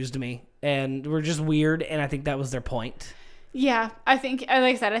confused me and were just weird, and I think that was their point. Yeah, I think, like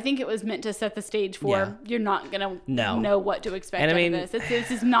I said, I think it was meant to set the stage for you're not going to know what to expect out of this.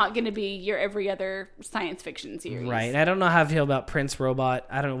 This is not going to be your every other science fiction series. Right. I don't know how I feel about Prince Robot.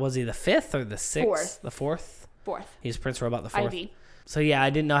 I don't know, was he the 5th or the 6th? Fourth. The 4th? 4th. He's Prince Robot the 4th. Ivy. So yeah, I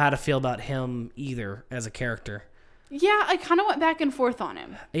didn't know how to feel about him either as a character. Yeah, I kind of went back and forth on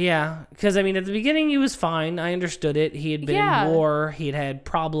him. Yeah, because I mean, at the beginning he was fine. I understood it. He had been in war. He had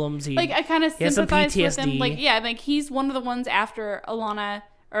problems. I kind of sympathized with him. Like he's one of the ones after Alana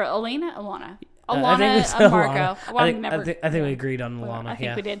or Elena. Alana and Marco. I think we agreed on Alana. I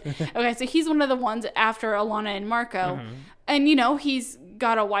think we did. Okay, so he's one of the ones after Alana and Marco, and he's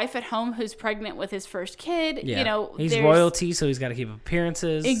got a wife at home who's pregnant with his first kid. Yeah. He's royalty, so he's got to keep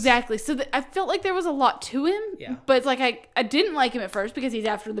appearances. Exactly. So I felt like there was a lot to him. Yeah. But it's like I didn't like him at first because he's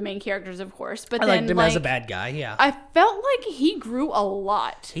after the main characters, of course. But I liked him as a bad guy. Yeah. I felt like he grew a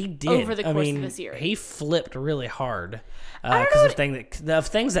lot. He did over the course of the series. He flipped really hard. Because of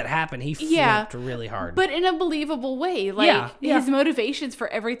things that happened, he flipped really hard. But in a believable way. Like, his motivations for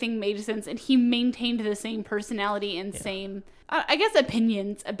everything made sense, and he maintained the same personality and same, I guess,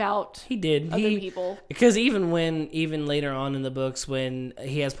 opinions about other people. Because even later on in the books, when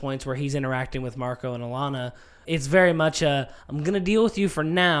he has points where he's interacting with Marco and Alana, it's very much I'm going to deal with you for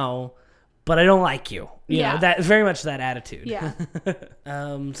now, but I don't like you. You know, that very much that attitude. Yeah.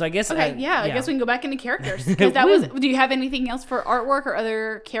 So I guess. Okay. I guess we can go back into characters. Because that was. Do you have anything else for artwork or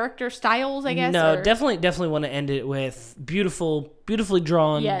other character styles? I guess. No, definitely want to end it with beautifully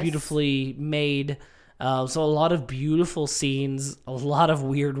drawn, beautifully made. So a lot of beautiful scenes, a lot of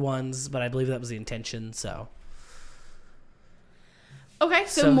weird ones, but I believe that was the intention. So. Okay,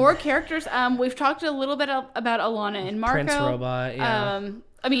 so more characters. We've talked a little bit about Alana and Marco. Prince Robot. Yeah.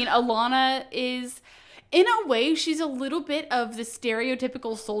 I mean, Alana is, in a way, she's a little bit of the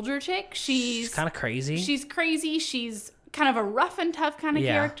stereotypical soldier chick. She's kind of crazy. She's crazy. She's kind of a rough and tough kind of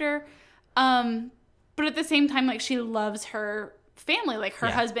character. But at the same time, like, she loves her family, like her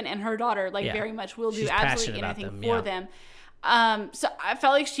husband and her daughter, like very much will do absolutely anything for them. So I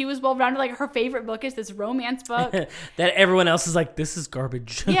felt like she was well-rounded. Like, her favorite book is this romance book. That everyone else is like, this is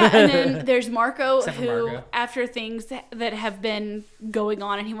garbage. Yeah, and then there's Marco, Except for who, Marco. after things that have been going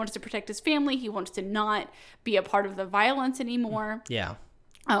on, and he wants to protect his family, he wants to not be a part of the violence anymore. Yeah.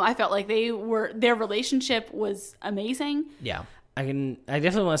 I felt like their relationship was amazing. Yeah. I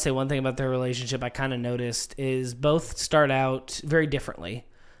definitely want to say one thing about their relationship I kind of noticed is both start out very differently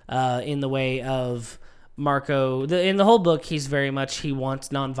in the way of Marco. In the whole book, he wants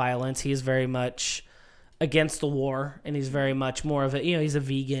nonviolence. He is very much against the war, and he's very much more of he's a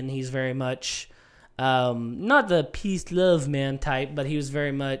vegan. He's very much not the peace, love man type, but he was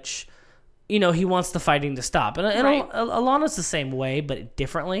very much, he wants the fighting to stop. And Right. Alana's the same way, but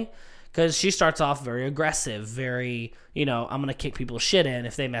differently. Because she starts off very aggressive, very, I'm going to kick people's shit in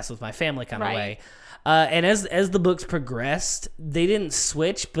if they mess with my family kind of Right. way. And as the books progressed, they didn't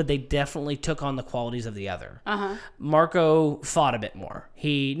switch, but they definitely took on the qualities of the other. Uh-huh. Marco fought a bit more.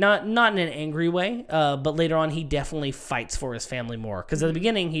 He, not in an angry way, but later on he definitely fights for his family more. Because at the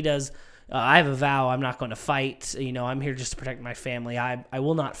beginning he does, I have a vow, I'm not going to fight. I'm here just to protect my family. I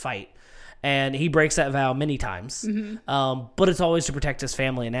will not fight. And he breaks that vow many times. Mm-hmm. But it's always to protect his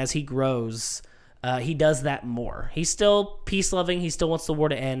family. And as he grows, he does that more. He's still peace-loving. He still wants the war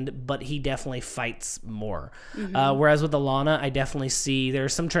to end, but he definitely fights more. Mm-hmm. Whereas with Alana, I definitely see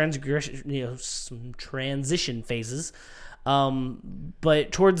there's some some transition phases.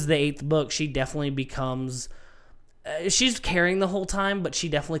 But towards the 8th book, she definitely becomes... she's caring the whole time, but she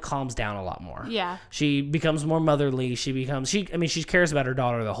definitely calms down a lot more. Yeah. She becomes more motherly. She cares about her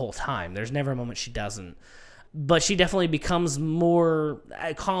daughter the whole time. There's never a moment she doesn't. But she definitely becomes more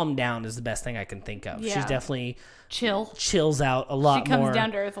calmed down is the best thing I can think of. Yeah. She's definitely chills out a lot more. She comes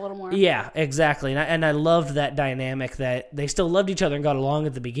down to earth a little more. Yeah, exactly. And I loved that dynamic that they still loved each other and got along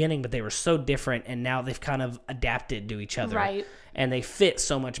at the beginning, but they were so different, and now they've kind of adapted to each other. Right. And they fit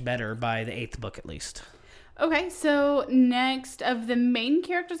so much better by the 8th book at least. Okay, so next of the main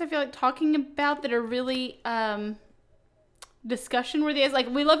characters I feel like talking about that are really discussion worthy is, like,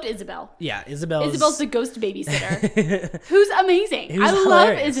 we loved Isabel. Yeah, Isabel's the ghost babysitter, who's amazing. I hilarious.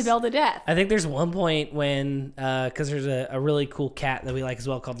 love Isabel to death. I think there's one point when, because there's a really cool cat that we like as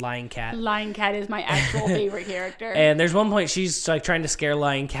well called Lion Cat. Lion Cat is my actual favorite character. And there's one point she's like trying to scare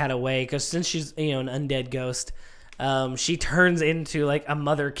Lion Cat away because since she's an undead ghost, she turns into like a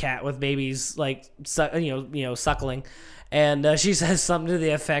mother cat with babies like suckling. And she says something to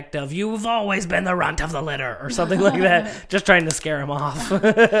the effect of, "You've always been the runt of the litter," or something like that, just trying to scare him off.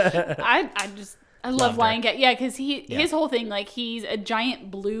 I love Lion Cat. Yeah, because his whole thing, like, he's a giant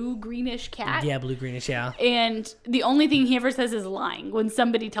blue-greenish cat. Yeah, blue-greenish, yeah. And the only thing he ever says is lying when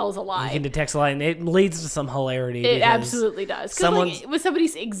somebody tells a lie. He can detect a lie, and it leads to some hilarity. It absolutely does. Because when somebody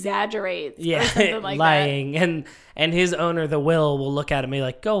exaggerates or something like lying, that. And his owner, the will look at him and be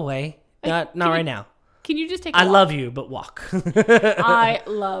like, "Go away. Not right now. Can you just take a walk? love you, but walk." I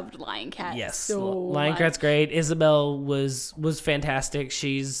loved Lion Cat. Yes. So Lion Cat's great. Isabel was fantastic.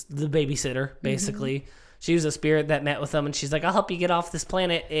 She's the babysitter, basically. Mm-hmm. She was a spirit that met with them, and she's like, "I'll help you get off this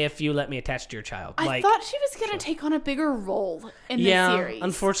planet if you let me attach to your child." I thought she was going to take on a bigger role in the series. Yeah,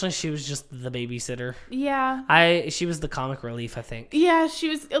 unfortunately, she was just the babysitter. Yeah. She was the comic relief, I think. Yeah, she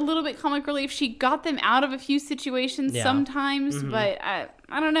was a little bit comic relief. She got them out of a few situations sometimes, mm-hmm. but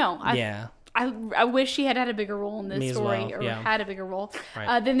I don't know. I wish she had a bigger role in this story, or had a bigger role.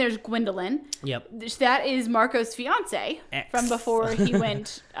 Right. Then there's Gwendolyn. Yep. That is Marco's fiance from before he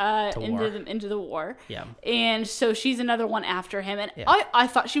went into the war. Yeah. And so she's another one after him. And I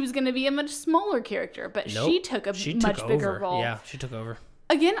thought she was going to be a much smaller character, but she took a much bigger role. Yeah, she took over.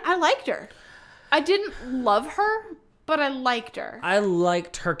 Again, I liked her. I didn't love her, but I liked her. I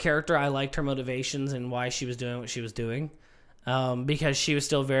liked her character. I liked her motivations and why she was doing what she was doing. Because she was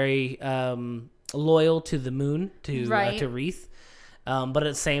still very loyal to the moon, to Wreath. But at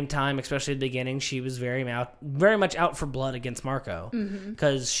the same time, especially at the beginning, she was very much out for blood against Marco.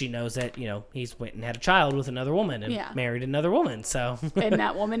 Because she knows that, he's went and had a child with another woman and married another woman. So and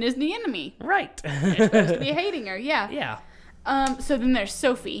that woman is the enemy. Right. You're supposed to be hating her. Yeah. Yeah. So then there's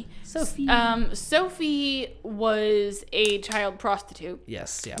Sophie. Sophie was a child prostitute.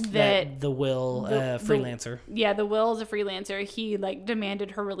 Yes, yeah. The Will freelancer. The Will is a freelancer. He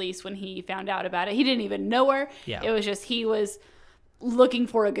demanded her release when he found out about it. He didn't even know her. Yeah. It was just he was looking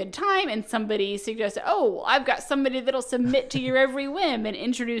for a good time, and somebody suggested, "Oh, I've got somebody that'll submit to your every whim," and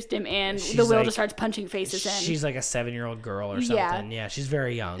introduced him, and the Will just starts punching faces in. She's like a 7-year-old girl or something. Yeah, she's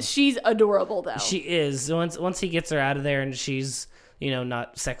very young. She's adorable, though. She is. Once he gets her out of there, and she's,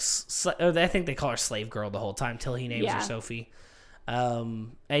 not I think they call her slave girl the whole time till he names her Sophie.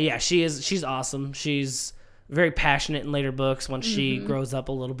 She's awesome. She's very passionate in later books once she grows up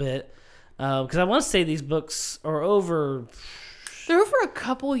a little bit. Because I want to say these books are over... They're over a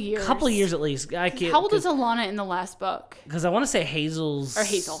couple years. Couple years at least. How old is Alana in the last book? Because I want to say Hazel.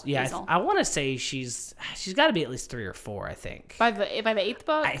 Yeah, Hazel. I want to say she's got to be at least 3 or 4, I think. By the 8th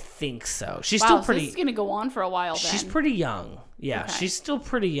book? I think so. She's wow, still so pretty... this is going to go on for a while then. She's pretty young. Yeah, okay. She's still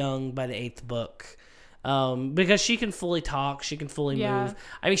pretty young by the 8th book. Because she can fully talk, she can fully move.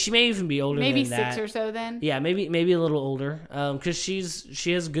 I mean, she may even be older maybe than that. Maybe 6 or so then? Yeah, maybe a little older. Because she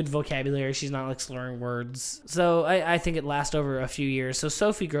has good vocabulary. She's not like slurring words. So I think it lasts over a few years. So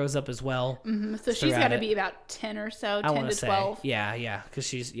Sophie grows up as well. Mm-hmm. So she's got to be about 10 or so, 10 to 12. Yeah. Because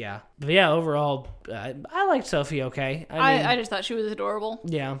she's, But yeah, overall, I liked Sophie okay. I just thought she was adorable.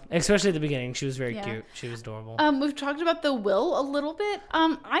 Yeah, especially at the beginning. She was very cute. She was adorable. We've talked about the Will a little bit.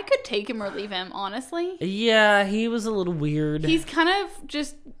 I could take him or leave him, honestly. Yeah, he was a little weird. He's kind of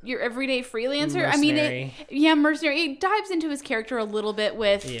just your everyday freelancer. Mercenary. Mercenary. It dives into his character a little bit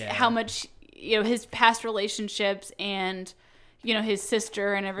with how much, his past relationships and, his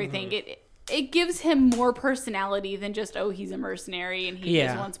sister and everything. It gives him more personality than just, he's a mercenary and he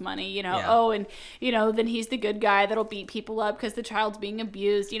just wants money, and, then he's the good guy that'll beat people up because the child's being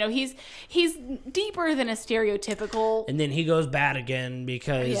abused. He's deeper than a stereotypical. And then he goes bad again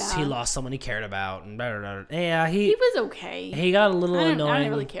because he lost someone he cared about. And blah, blah, blah. Yeah, he was okay. He got a little annoying. I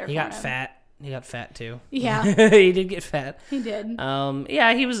didn't really care he for got him. fat. He got fat too. Yeah. He did get fat. He did.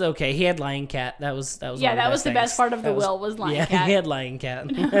 Yeah, he was okay. He had Lion Cat. That was that was the best part of the Will was Lion Cat. Yeah, he had Lion Cat.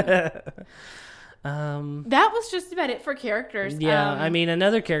 That was just about it for characters. Yeah, I mean,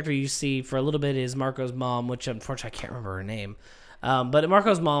 another character you see for a little bit is Marco's mom, which unfortunately I can't remember her name. But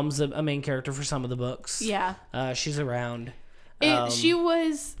Marco's mom's a main character for some of the books. Yeah. She's around. She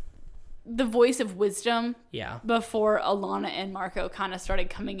was the voice of wisdom. Yeah. Before Alana and Marco kind of started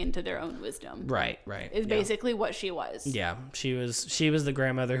coming into their own wisdom. Right. Is basically what she was. Yeah. She was the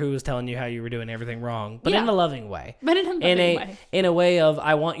grandmother who was telling you how you were doing everything wrong, but in a loving way. In a way of,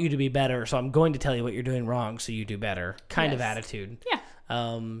 I want you to be better, so I'm going to tell you what you're doing wrong so you do better kind of attitude.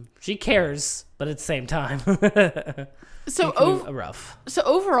 Yeah. She cares, but at the same time. Rough. So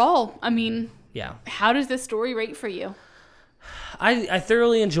overall, I mean, yeah. How does this story rate for you? I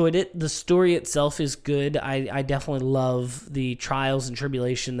thoroughly enjoyed it. The story itself is good. I definitely love the trials and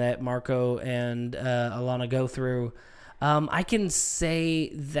tribulation that Marco and Alana go through. I can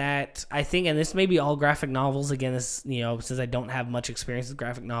say that I think, and this may be all graphic novels, again, this, since I don't have much experience with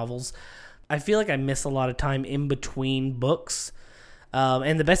graphic novels, I feel like I miss a lot of time in between books.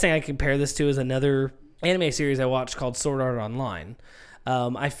 And the best thing I compare this to is another anime series I watched called Sword Art Online.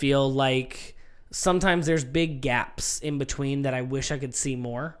 I feel like sometimes there's big gaps in between that I wish I could see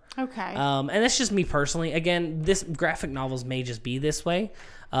more. Okay. And that's just me personally. Again, this graphic novels may just be this way,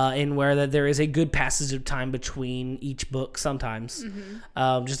 in where that there is a good passage of time between each book sometimes,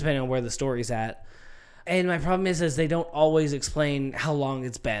 just depending on where the story's at. And my problem is they don't always explain how long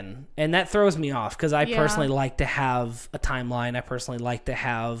it's been. And that throws me off because I personally like to have a timeline. I personally like to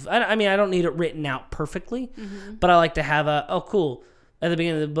have, I mean, I don't need it written out perfectly, but I like to have cool. At the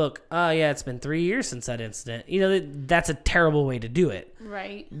beginning of the book, it's been 3 years since that incident. That's a terrible way to do it.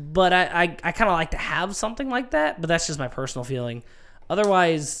 Right. But I kind of like to have something like that, but that's just my personal feeling.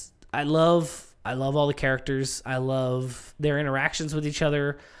 Otherwise, I love all the characters. I love their interactions with each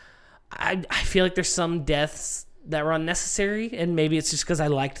other. I feel like there's some deaths that were unnecessary, and maybe it's just because I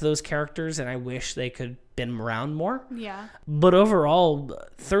liked those characters and I wish they could been around more. Yeah. But overall,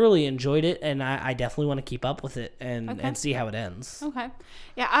 thoroughly enjoyed it, and I definitely want to keep up with it and see how it ends. Okay.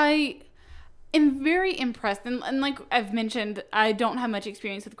 Yeah, I am very impressed. And like I've mentioned, I don't have much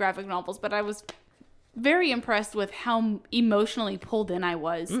experience with graphic novels, but I was very impressed with how emotionally pulled in I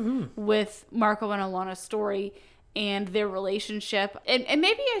was with Marco and Alana's story and their relationship. And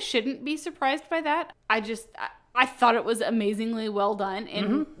maybe I shouldn't be surprised by that. I thought it was amazingly well done,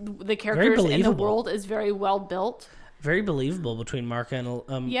 and the characters in the world is very well built. Very believable between Marco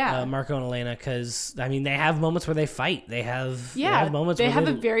and Elena, because I mean they have moments where they fight. They have moments. They have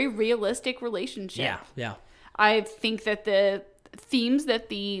a very realistic relationship. Yeah. I think that the themes that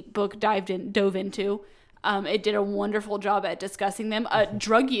the book dove into, it did a wonderful job at discussing them.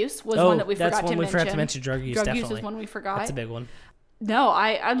 Drug use was one that we forgot to mention. That's one we forgot to mention. Drug use. Drug use is one we forgot. That's a big one. No,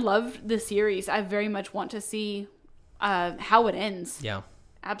 I loved the series. I very much want to see how it ends. Yeah.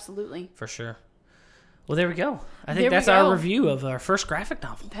 Absolutely. For sure. Well, there we go. I think There we that's our go. review of our first graphic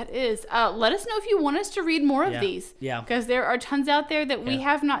novel. That is. Let us know if you want us to read more of these. Yeah. Because there are tons out there that we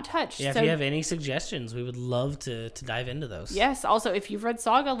have not touched. Yeah, so, if you have any suggestions, we would love to dive into those. yes. Also, if you've read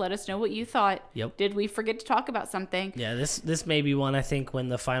Saga, let us know what you thought. Yep. Did we forget to talk about something? Yeah, this may be one I think when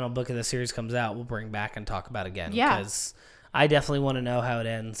the final book of the series comes out, we'll bring back and talk about again. Yeah. Because I definitely want to know how it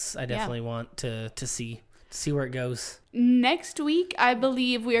ends. I definitely want to see where it goes. Next week, I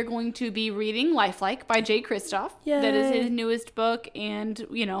believe we are going to be reading Lifelike by Jay Kristoff. Yay. That is his newest book, and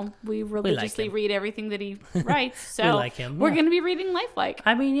we religiously him. read everything that he writes. So We like him, we're yeah. going to be reading Lifelike.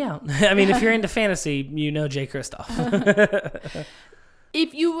 I mean, yeah. I mean, if you're into fantasy, you know Jay Kristoff.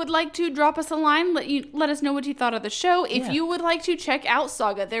 If you would like to drop us a line, let us know what you thought of the show. If you would like to check out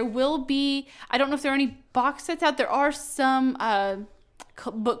Saga, there will be, I don't know if there are any box sets out. There are some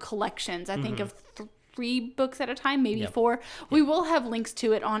book collections, I think, of 3 books at a time, maybe 4. We will have links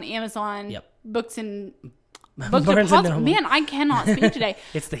to it on Amazon Books and Book Barnes and Depository. Noble. Man, I cannot speak today.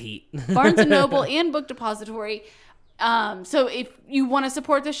 It's the heat. Barnes and Noble and Book Depository. So if you want to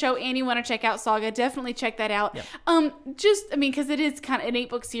support the show and you want to check out Saga, definitely check that out. Because it is kind of an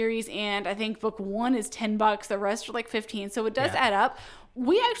 8-book series, and I think book 1 is $10, the rest are like 15, so it does add up.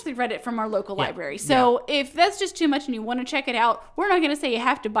 We actually read it from our local library. So if that's just too much and you want to check it out, we're not going to say you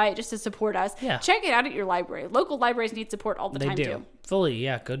have to buy it just to support us. Yeah. Check it out at your library. Local libraries need support all the time too. Fully,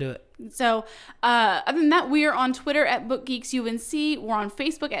 go do it. So, other than that, we are on Twitter at BookGeeksUNC. We're on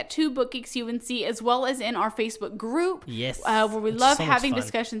Facebook at 2BookGeeksUNC, as well as in our Facebook group. Yes. Where we love so much having fun.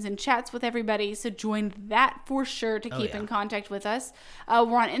 discussions and chats with everybody. So join that for sure to keep in contact with us.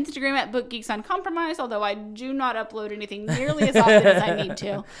 We're on Instagram at BookGeeksUncompromised, although I do not upload anything nearly as often as I need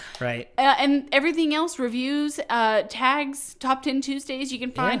to. Right. And everything else, reviews, tags, Top 10 Tuesdays, you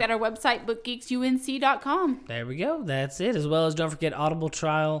can find at our website, bookgeeksunc.com. There we go. That's it. As well as don't forget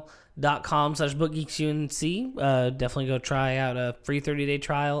audibletrial.com/bookgeeksunc. Definitely go try out a free 30-day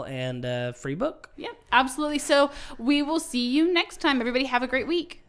trial and a free book. Yep, absolutely. So we will see you next time. Everybody have a great week.